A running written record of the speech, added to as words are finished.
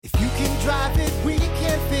drive it, we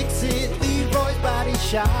can fix it. Leroy's Body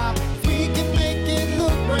Shop. We can make it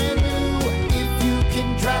look brand new. If you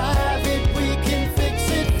can drive it, we can fix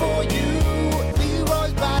it for you.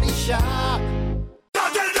 Leroy's Body Shop.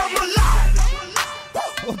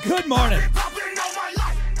 Well, good morning.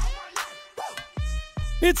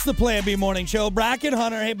 It's the Plan B Morning Show. Brock and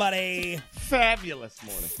Hunter, hey, buddy. Fabulous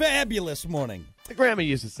morning. Fabulous morning. My grandma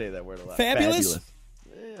used to say that word a lot. Fabulous?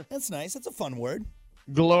 Yeah. That's nice. That's a fun word.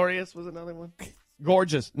 Glorious was another one.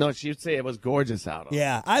 Gorgeous. No, she would say it was gorgeous out.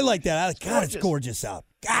 Yeah, I like that. God, it's gorgeous. gorgeous out.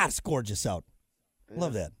 God, it's gorgeous out.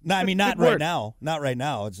 Love that. No, I mean, not Good right word. now. Not right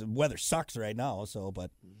now. It's weather sucks right now, so,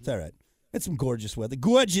 but it's all right. It's some gorgeous weather.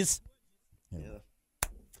 Gorgeous. Yeah.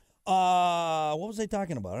 What was I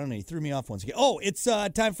talking about? I don't know. You threw me off once again. Oh, it's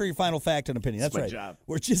time for your final fact and opinion. That's my right. job.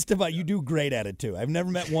 We're just about, you do great at it, too. I've never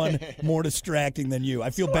met one more distracting than you.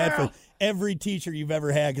 I feel bad for every teacher you've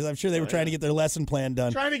ever had because I'm sure they were trying to get their lesson plan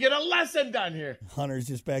done. Trying to get a lesson done here. Hunter's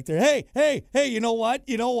just back there. Hey, you know what?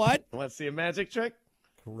 You know what? Want to see a magic trick?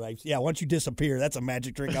 Christ. Yeah, once you disappear, that's a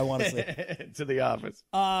magic trick I want to say. To the office.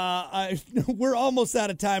 We're almost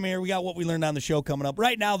out of time here. We got what we learned on the show coming up.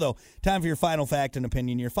 Right now, though, time for your final fact and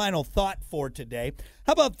opinion, your final thought for today.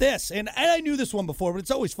 How about this? And I knew this one before, but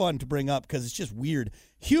it's always fun to bring up because it's just weird.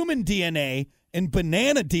 Human DNA and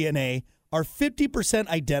banana DNA are 50%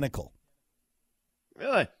 identical.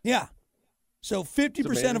 Really? Yeah. So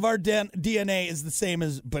 50% of our DNA is the same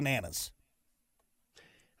as bananas.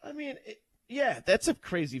 I mean, yeah, that's a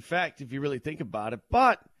crazy fact if you really think about it.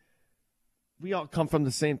 But we all come from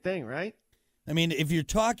the same thing, right? I mean, if you're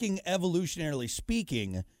talking evolutionarily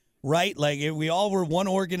speaking, right? Like if we all were one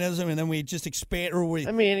organism and then we just expand, or we.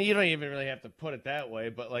 I mean, you don't even really have to put it that way,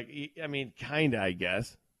 but like, I mean, kind of, I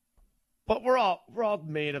guess. But we're all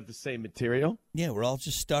made of the same material. Yeah, we're all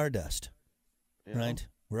just stardust, You know? right?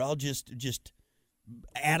 We're all just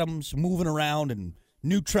atoms moving around and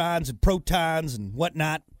neutrons and protons and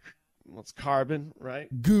whatnot. Well, it's carbon, right?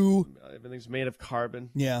 Goo. Everything's made of carbon,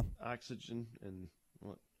 Yeah, oxygen, and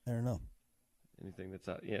what? I don't know. Anything that's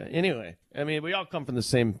out. Yeah. Anyway, I mean, we all come from the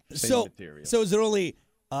same material. So is it only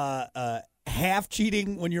half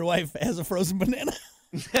cheating when your wife has a frozen banana?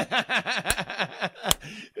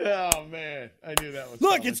 Oh man, I knew that was.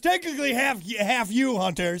 Look, coming. it's technically half you,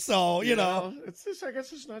 Hunter. So you know, it's just. I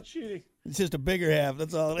guess it's not cheating. it's just a bigger half.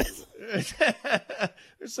 That's all it is.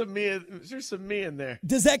 There's some me in there.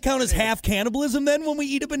 Does that count as half cannibalism then when we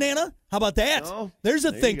eat a banana? How about that? No. There's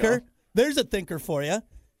a There you thinker. go. There's a thinker for you.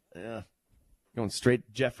 Yeah, going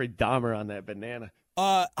straight Jeffrey Dahmer on that banana.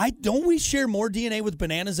 Don't we share more DNA with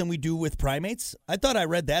bananas than we do with primates? I thought I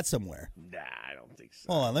read that somewhere. Nah, I don't think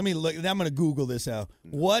so. Hold on, let me look. I'm going to Google this now.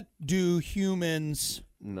 What do humans?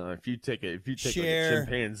 No, if you take like Share. a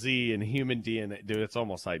chimpanzee and human DNA, dude, it's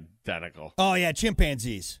almost identical. Oh yeah,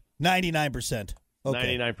 chimpanzees. 99%.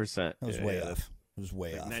 Okay, 99%. that was way off. It was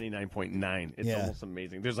way off. 99.9. It's Yeah. almost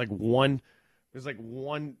amazing. There's like one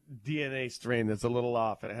DNA strain that's a little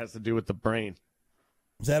off, and it has to do with the brain.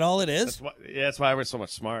 Is that all it is? That's why we're so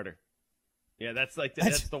much smarter. Yeah, that's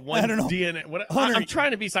the one I don't know. DNA. Hunter, I'm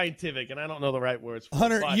trying to be scientific, and I don't know the right words for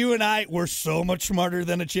Hunter, it. but- you and I, we're so much smarter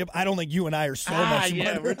than a chimp. I don't think you and I are so much smarter.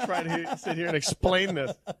 yeah, we're trying to sit here and explain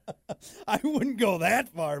this. I wouldn't go that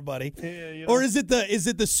far, buddy. Yeah, you know. Or is it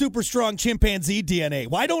the super strong chimpanzee DNA?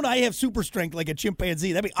 Why don't I have super strength like a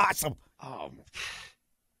chimpanzee? That'd be awesome. Oh,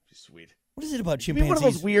 sweet. What is it about Give me one of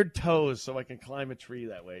chimpanzees? those weird toes so I can climb a tree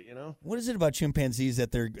that way, you know? What is it about chimpanzees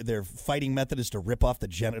that their fighting method is to rip off the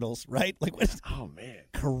genitals, right? Like what is Oh, man.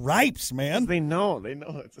 cripes, man? They know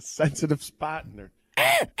it's a sensitive spot, and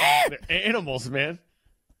they're animals, man.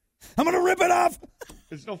 I'm gonna rip it off.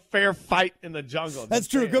 There's no fair fight in the jungle. That's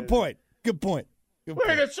true. Good point. Good point. Good Wait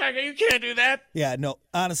point. a second, you can't do that. Yeah, no.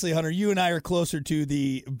 Honestly, Hunter, you and I are closer to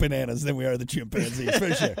the bananas than we are the chimpanzees,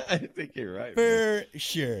 for sure. I think you're right. man. For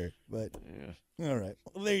sure. But Yeah. all right.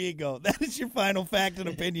 Well, there you go. That is your final fact and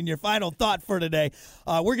opinion, your final thought for today.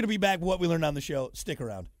 We're going to be back with what we learned on the show. Stick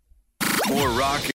around. More rock